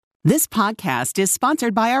This podcast is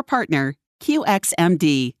sponsored by our partner,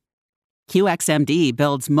 QXMD. QXMD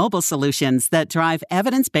builds mobile solutions that drive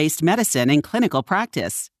evidence-based medicine in clinical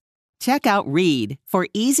practice. Check out Read for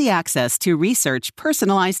easy access to research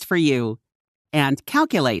personalized for you, and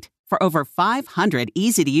Calculate for over 500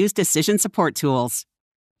 easy-to-use decision support tools.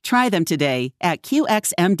 Try them today at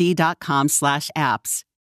qxmd.com/apps.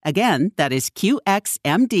 Again, that is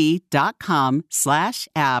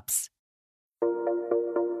qxmd.com/apps.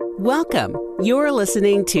 Welcome. You're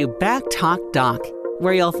listening to Back Talk Doc,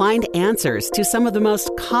 where you'll find answers to some of the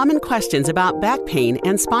most common questions about back pain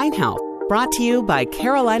and spine health. Brought to you by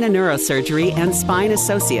Carolina Neurosurgery and Spine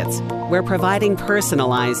Associates, where providing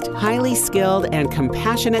personalized, highly skilled, and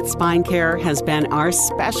compassionate spine care has been our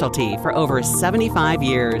specialty for over 75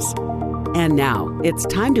 years. And now, it's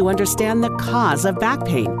time to understand the cause of back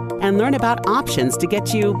pain and learn about options to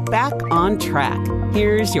get you back on track.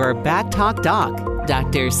 Here's your Back Talk Doc,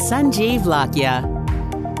 Dr. Sanjeev Lakhia.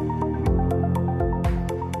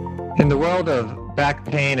 In the world of back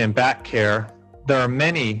pain and back care, there are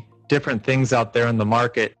many different things out there in the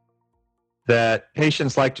market that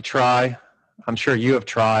patients like to try. I'm sure you have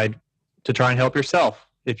tried to try and help yourself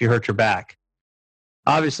if you hurt your back.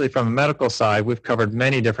 Obviously, from a medical side, we've covered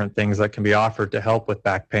many different things that can be offered to help with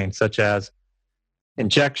back pain, such as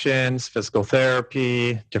injections, physical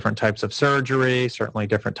therapy, different types of surgery, certainly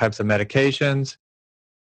different types of medications.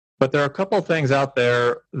 But there are a couple of things out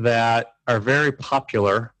there that are very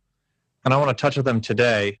popular, and I want to touch on them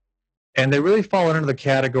today. And they really fall under the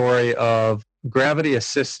category of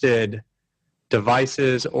gravity-assisted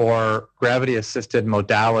devices or gravity-assisted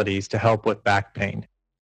modalities to help with back pain.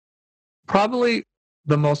 Probably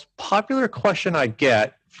the most popular question I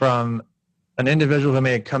get from an individual who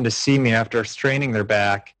may come to see me after straining their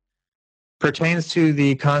back pertains to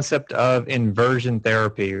the concept of inversion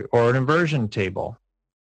therapy or an inversion table.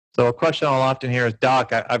 So a question I'll often hear is,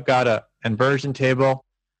 Doc, I've got an inversion table.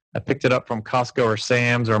 I picked it up from Costco or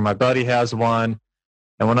Sam's, or my buddy has one,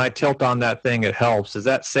 and when I tilt on that thing, it helps. Is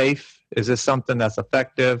that safe? Is this something that's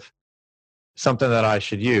effective? Something that I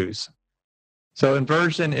should use? So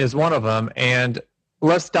inversion is one of them, and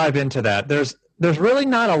let's dive into that. There's really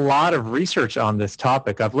not a lot of research on this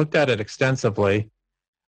topic. I've looked at it extensively.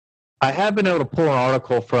 I have been able to pull an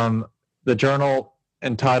article from the journal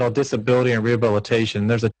entitled Disability and Rehabilitation.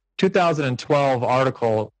 There's a 2012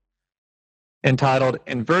 article entitled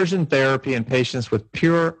Inversion Therapy in Patients with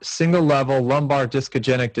Pure Single-Level Lumbar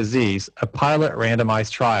Discogenic Disease, a Pilot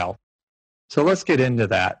Randomized Trial. So let's get into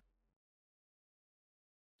that.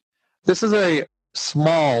 This is a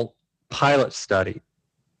small pilot study.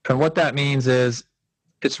 And what that means is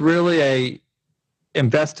it's really a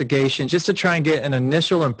investigation just to try and get an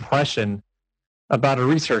initial impression about a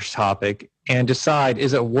research topic and decide,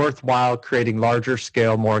 is it worthwhile creating larger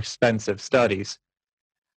scale, more expensive studies?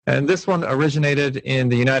 And this one originated in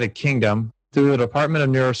the United Kingdom through the Department of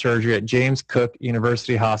Neurosurgery at James Cook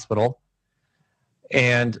University Hospital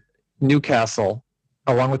and Newcastle,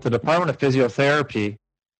 along with the Department of Physiotherapy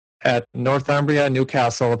at Northumbria,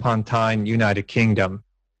 Newcastle upon Tyne, United Kingdom.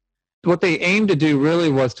 What they aimed to do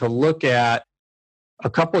really was to look at a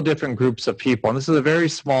couple of different groups of people. And this is a very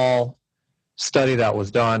small study that was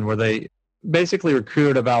done where they basically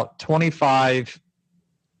recruited about 25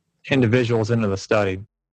 individuals into the study.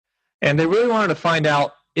 And they really wanted to find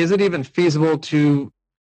out, is it even feasible to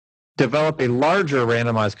develop a larger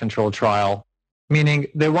randomized controlled trial? Meaning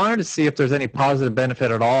they wanted to see if there's any positive benefit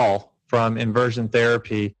at all from inversion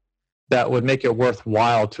therapy that would make it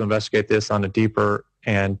worthwhile to investigate this on a deeper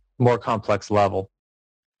and more complex level.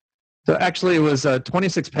 So actually it was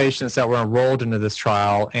 26 patients that were enrolled into this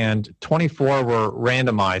trial, and 24 were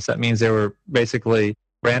randomized. That means they were basically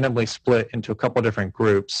randomly split into a couple different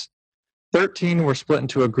groups. 13 were split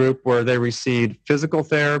into a group where they received physical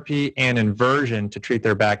therapy and inversion to treat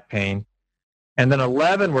their back pain. And then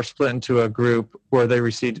 11 were split into a group where they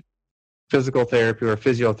received physical therapy or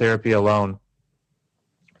physiotherapy alone.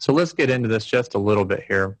 So let's get into this just a little bit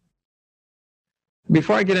here.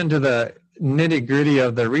 Before I get into the nitty-gritty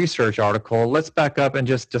of the research article, let's back up and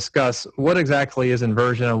just discuss what exactly is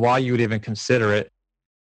inversion and why you would even consider it.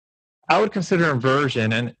 I would consider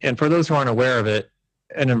inversion, and for those who aren't aware of it,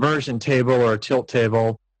 an inversion table or a tilt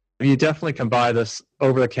table, you definitely can buy this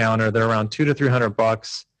over the counter. They're around $200 to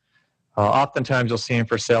 $300. Oftentimes you'll see them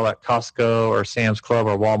for sale at Costco or Sam's Club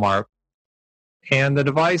or Walmart. And the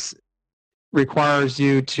device requires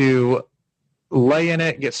you to lay in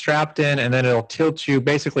it, get strapped in, and then it'll tilt you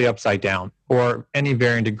basically upside down, or any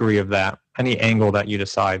varying degree of that, any angle that you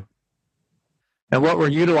decide. And what we're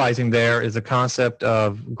utilizing there is the concept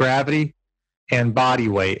of gravity and body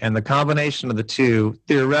weight. And the combination of the two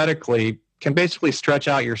theoretically can basically stretch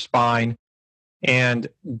out your spine and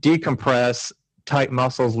decompress tight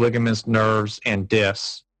muscles, ligaments, nerves, and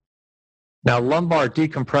discs. Now, lumbar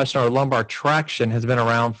decompression or lumbar traction has been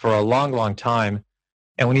around for a long, long time.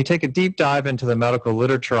 And when you take a deep dive into the medical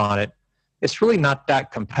literature on it, it's really not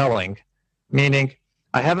that compelling, meaning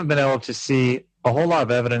I haven't been able to see a whole lot of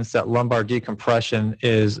evidence that lumbar decompression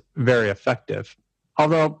is very effective.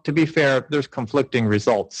 Although, to be fair, there's conflicting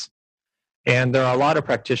results. And there are a lot of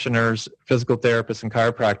practitioners, physical therapists, and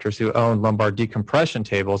chiropractors who own lumbar decompression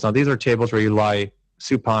tables. Now, these are tables where you lie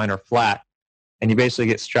supine or flat, and you basically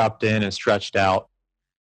get strapped in and stretched out.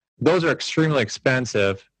 Those are extremely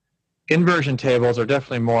expensive. Inversion tables are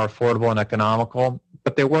definitely more affordable and economical,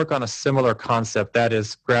 but they work on a similar concept, that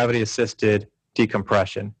is gravity-assisted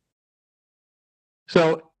decompression.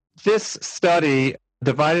 So this study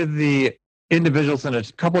divided the individuals in a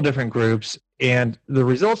couple different groups, and the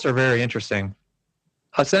results are very interesting.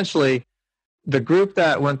 Essentially, the group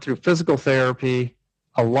that went through physical therapy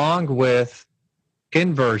along with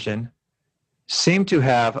inversion seemed to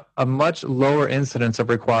have a much lower incidence of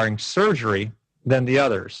requiring surgery than the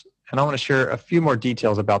others. And I want to share a few more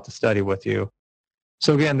details about the study with you.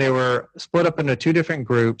 So again, they were split up into two different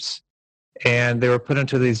groups, and they were put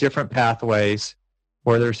into these different pathways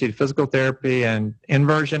where they received physical therapy and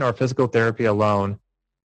inversion or physical therapy alone.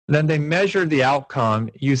 And then they measured the outcome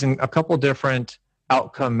using a couple different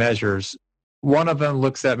outcome measures. One of them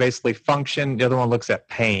looks at basically function, the other one looks at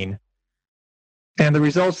pain. And the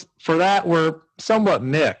results for that were somewhat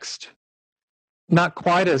mixed. Not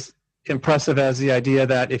quite as impressive as the idea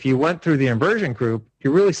that if you went through the inversion group,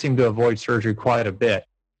 you really seemed to avoid surgery quite a bit.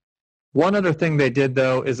 One other thing they did,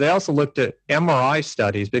 though, is they also looked at MRI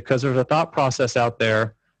studies, because there's a thought process out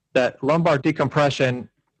there that lumbar decompression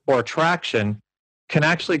or traction can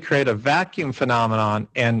actually create a vacuum phenomenon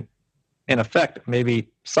and, in effect, maybe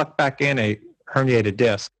suck back in a herniated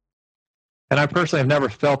disc. And I personally have never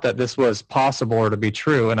felt that this was possible or to be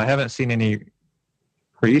true, and I haven't seen any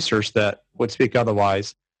research that would speak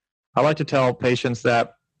otherwise. I like to tell patients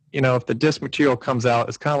that, if the disc material comes out,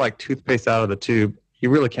 it's kind of like toothpaste out of the tube. You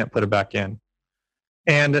really can't put it back in.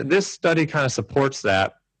 And this study kind of supports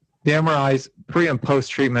that. The MRIs pre and post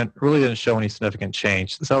treatment really didn't show any significant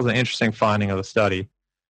change. So that was an interesting finding of the study.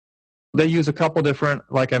 They use a couple different,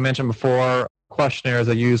 like I mentioned before, questionnaires.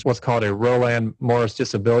 They use what's called a Rowland-Morris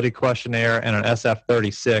Disability Questionnaire and an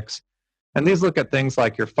SF-36. And these look at things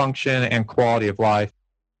like your function and quality of life.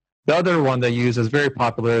 The other one they use is very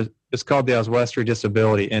popular. It's called the Oswestry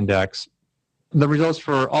Disability Index. The results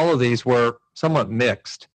for all of these were somewhat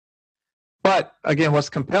mixed. But again, what's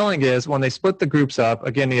compelling is when they split the groups up,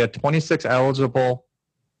 again, you had 26 eligible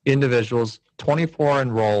individuals, 24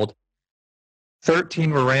 enrolled,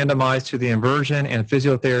 13 were randomized to the inversion and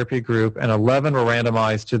physiotherapy group, and 11 were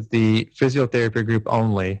randomized to the physiotherapy group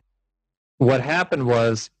only. What happened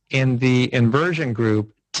was in the inversion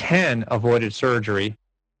group, 10 avoided surgery,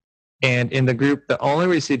 and in the group that only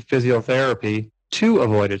received physiotherapy, 2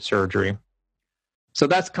 avoided surgery. So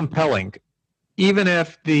that's compelling. Even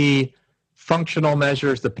if the functional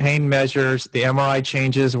measures, the pain measures, the MRI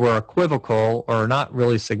changes were equivocal or not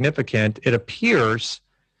really significant, it appears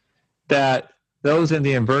that those in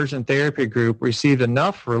the inversion therapy group received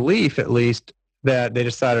enough relief, at least, that they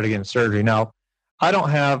decided against surgery. Now, I don't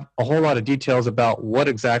have a whole lot of details about what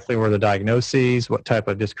exactly were the diagnoses, what type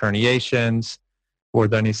of disc herniations, were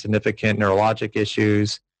there any significant neurologic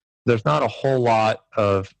issues. There's not a whole lot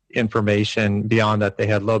of information beyond that they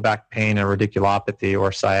had low back pain and radiculopathy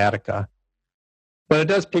or sciatica. But it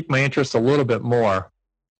does pique my interest a little bit more.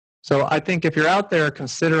 So I think if you're out there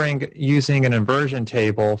considering using an inversion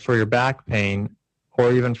table for your back pain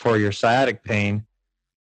or even for your sciatic pain,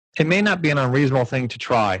 it may not be an unreasonable thing to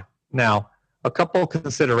try. Now, a couple of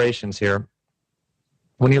considerations here.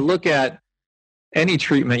 When you look at any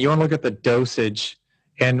treatment, you want to look at the dosage.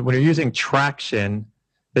 And when you're using traction,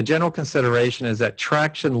 the general consideration is that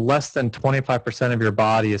traction less than 25% of your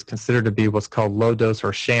body is considered to be what's called low dose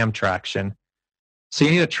or sham traction. So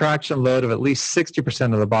you need a traction load of at least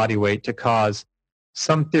 60% of the body weight to cause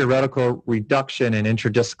some theoretical reduction in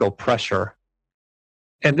intradiscal pressure.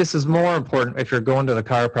 And this is more important if you're going to the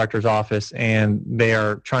chiropractor's office and they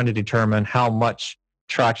are trying to determine how much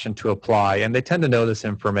traction to apply. And they tend to know this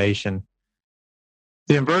information.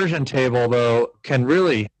 The inversion table, though, can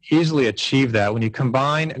really easily achieve that. When you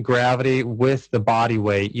combine gravity with the body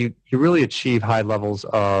weight, you really achieve high levels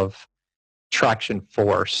of traction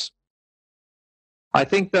force. I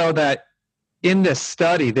think, though, that in this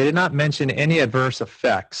study, they did not mention any adverse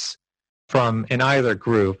effects from in either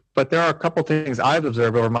group. But there are a couple things I've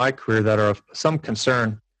observed over my career that are of some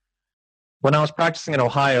concern. When I was practicing in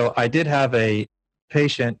Ohio, I did have a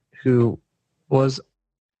patient who was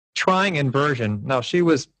trying inversion. Now, she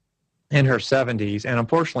was in her 70s, and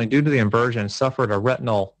unfortunately, due to the inversion, suffered a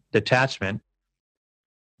retinal detachment.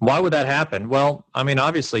 Why would that happen? Well, I mean,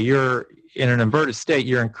 obviously, you're in an inverted state,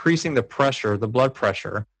 you're increasing the pressure, the blood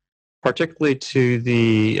pressure, particularly to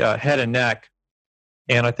the head and neck.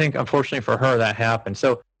 And I think, unfortunately for her, that happened.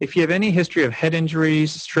 So if you have any history of head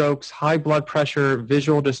injuries, strokes, high blood pressure,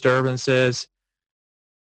 visual disturbances,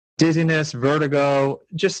 dizziness, vertigo,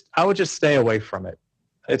 I would just stay away from it.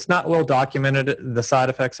 It's not well documented, the side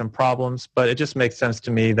effects and problems, but it just makes sense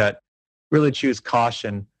to me that really choose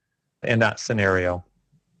caution in that scenario.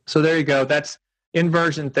 So there you go. That's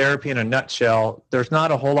inversion therapy in a nutshell. There's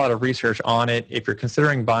not a whole lot of research on it. If you're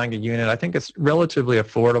considering buying a unit, I think it's relatively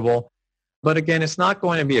affordable. But again, it's not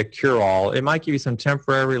going to be a cure-all. It might give you some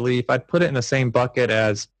temporary relief. I'd put it in the same bucket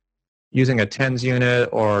as using a TENS unit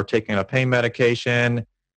or taking a pain medication.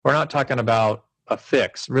 We're not talking about a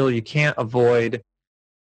fix. Really, you can't avoid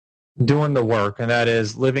doing the work, and that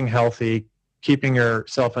is living healthy, keeping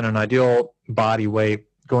yourself in an ideal body weight,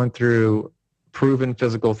 going through proven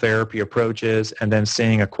physical therapy approaches, and then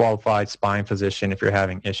seeing a qualified spine physician if you're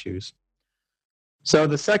having issues. So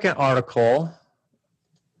the second article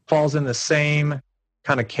falls in the same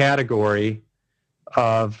kind of category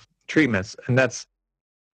of treatments, and that's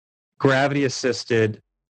gravity-assisted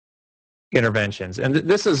interventions. And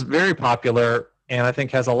this is very popular and I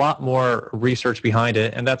think has a lot more research behind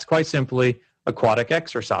it, and that's quite simply aquatic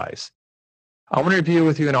exercise. I want to review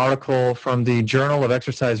with you an article from the Journal of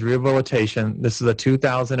Exercise Rehabilitation. This is a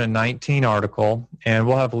 2019 article, and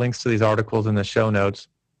we'll have links to these articles in the show notes.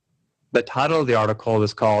 The title of the article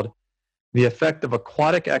is called The Effect of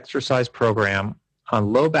Aquatic Exercise Program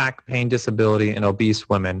on Low Back Pain Disability in Obese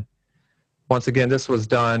Women. Once again, this was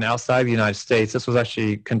done outside the United States. This was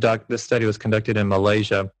actually this study was conducted in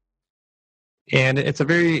Malaysia. And it's a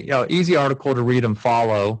very easy article to read and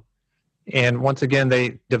follow. And once again,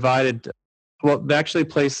 they actually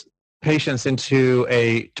placed patients into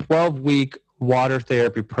a 12-week water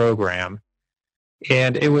therapy program.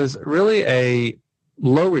 And it was really a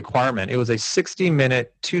low requirement. It was a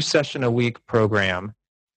 60-minute, 2-session-a-week program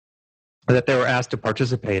that they were asked to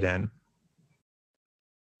participate in.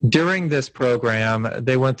 During this program,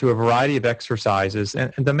 they went through a variety of exercises,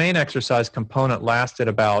 and the main exercise component lasted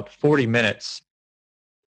about 40 minutes.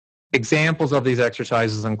 Examples of these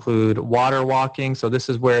exercises include water walking. So this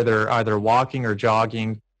is where they're either walking or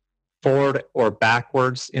jogging forward or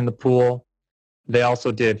backwards in the pool. They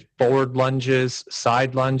also did forward lunges,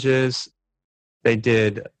 side lunges. They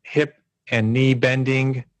did hip and knee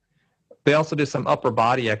bending. They also did some upper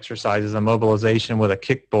body exercises and mobilization with a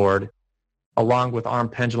kickboard, along with arm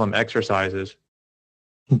pendulum exercises.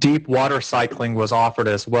 Deep water cycling was offered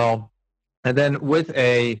as well. And then with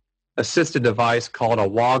a assisted device called a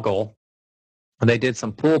woggle, they did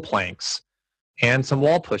some pool planks and some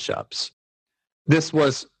wall push-ups. This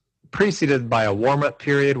was preceded by a warm-up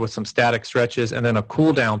period with some static stretches and then a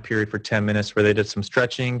cool-down period for 10 minutes where they did some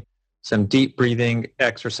stretching, some deep breathing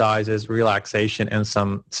exercises, relaxation, and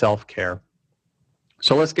some self-care.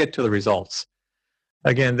 So let's get to the results.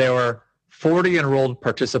 Again, there were 40 enrolled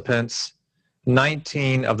participants.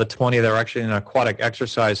 19 of the 20 that were actually in an aquatic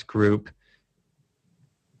exercise group,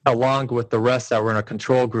 along with the rest that were in a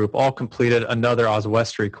control group, all completed another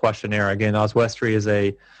Oswestry questionnaire. Again, Oswestry is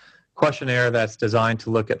a questionnaire that's designed to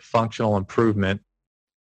look at functional improvement.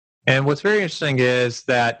 And what's very interesting is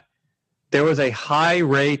that there was a high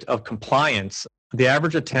rate of compliance. The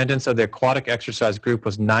average attendance of the aquatic exercise group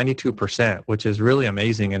was 92%, which is really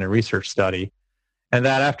amazing in a research study. And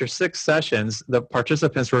that after 6 sessions, the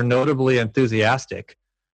participants were notably enthusiastic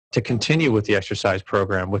to continue with the exercise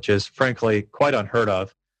program, which is frankly quite unheard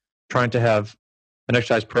of. Trying to have an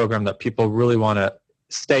exercise program that people really want to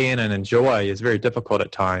stay in and enjoy is very difficult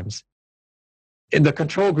at times. The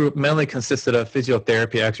control group mainly consisted of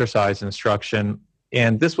physiotherapy exercise instruction,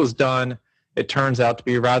 and this was done, it turns out, to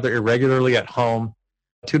be rather irregularly at home,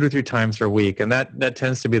 2 to 3 times per week, and that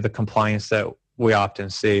tends to be the compliance that we often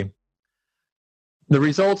see. The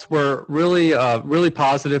results were really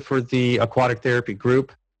positive for the aquatic therapy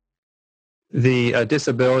group. The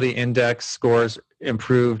disability index scores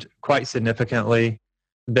improved quite significantly.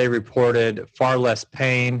 They reported far less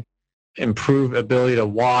pain, improved ability to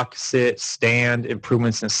walk, sit, stand,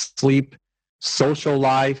 improvements in sleep, social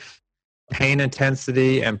life, pain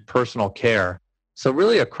intensity, and personal care. So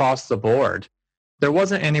really across the board, there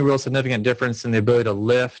wasn't any real significant difference in the ability to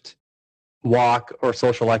lift, walk or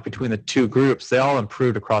social life between the two groups, they all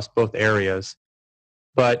improved across both areas.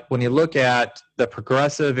 But when you look at the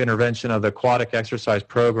progressive intervention of the aquatic exercise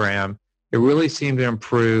program, it really seemed to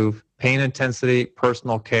improve pain intensity,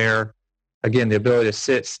 personal care, again, the ability to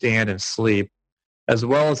sit, stand, and sleep, as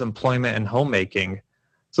well as employment and homemaking.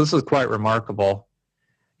 So this is quite remarkable.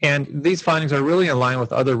 And these findings are really in line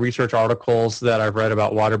with other research articles that I've read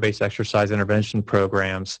about water-based exercise intervention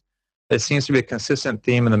programs. It seems to be a consistent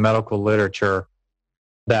theme in the medical literature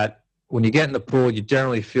that when you get in the pool, you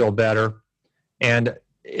generally feel better. And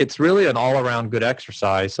it's really an all-around good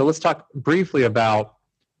exercise. So let's talk briefly about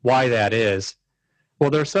why that is. Well,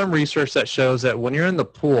 there's some research that shows that when you're in the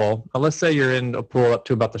pool, let's say you're in a pool up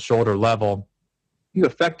to about the shoulder level, you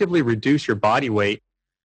effectively reduce your body weight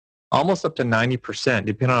almost up to 90%,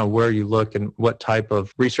 depending on where you look and what type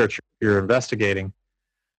of research you're investigating.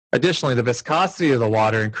 Additionally, the viscosity of the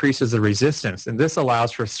water increases the resistance, and this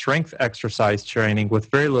allows for strength exercise training with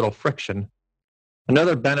very little friction.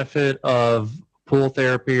 Another benefit of pool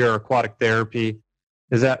therapy or aquatic therapy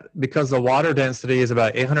is that because the water density is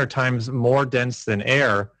about 800 times more dense than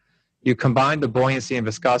air, you combine the buoyancy and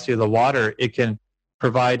viscosity of the water, it can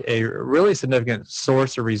provide a really significant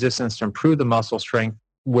source of resistance to improve the muscle strength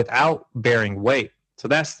without bearing weight. So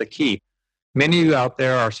that's the key. Many of you out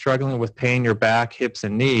there are struggling with pain in your back, hips,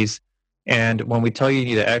 and knees. And when we tell you you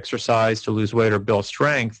need to exercise to lose weight or build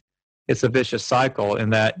strength, it's a vicious cycle in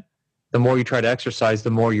that the more you try to exercise,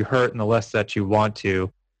 the more you hurt and the less that you want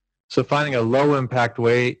to. So finding a low impact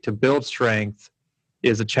way to build strength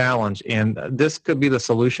is a challenge, and this could be the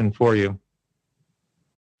solution for you.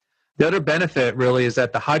 The other benefit really is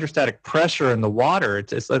that the hydrostatic pressure in the water,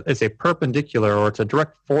 it's a perpendicular or it's a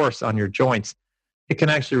direct force on your joints. It can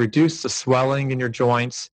actually reduce the swelling in your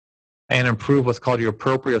joints and improve what's called your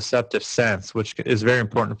proprioceptive sense, which is very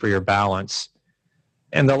important for your balance.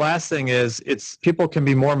 And the last thing is people can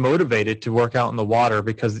be more motivated to work out in the water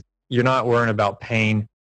because you're not worrying about pain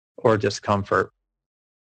or discomfort.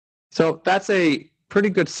 So that's a pretty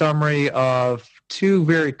good summary of two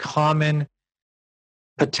very common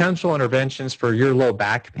potential interventions for your low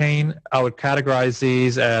back pain. I would categorize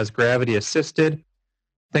these as gravity assisted.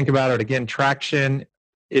 Think about it again, traction.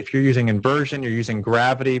 If you're using inversion, you're using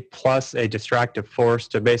gravity plus a distractive force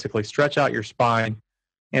to basically stretch out your spine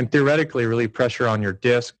and theoretically relieve pressure on your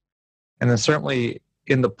disc. And then certainly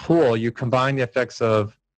in the pool, you combine the effects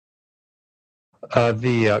of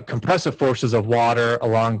the compressive forces of water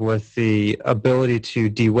along with the ability to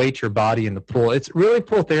de-weight your body in the pool. It's really,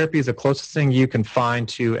 pool therapy is the closest thing you can find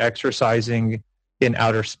to exercising in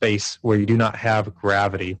outer space where you do not have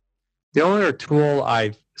gravity. The only other tool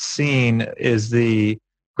I've seen is the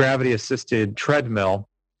gravity-assisted treadmill,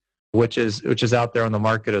 which is out there on the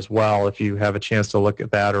market as well if you have a chance to look at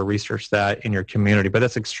that or research that in your community. But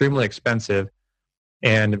that's extremely expensive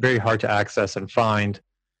and very hard to access and find.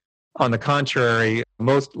 On the contrary,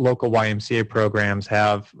 most local YMCA programs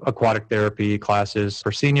have aquatic therapy classes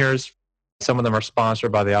for seniors. Some of them are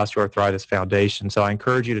sponsored by the Osteoarthritis Foundation, so I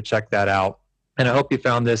encourage you to check that out. And I hope you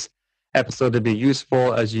found this episode to be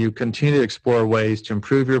useful as you continue to explore ways to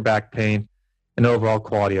improve your back pain and overall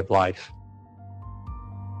quality of life.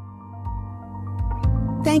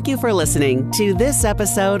 Thank you for listening to this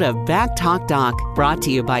episode of Back Talk Doc, brought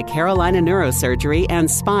to you by Carolina Neurosurgery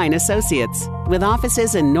and Spine Associates, with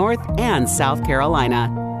offices in North and South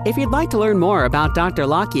Carolina. If you'd like to learn more about Dr.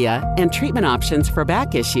 Lakhia and treatment options for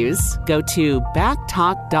back issues, go to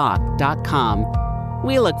backtalkdoc.com.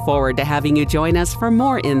 We look forward to having you join us for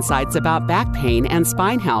more insights about back pain and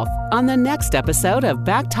spine health on the next episode of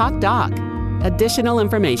Back Talk Doc. Additional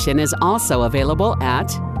information is also available at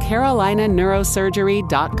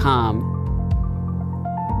carolinaneurosurgery.com.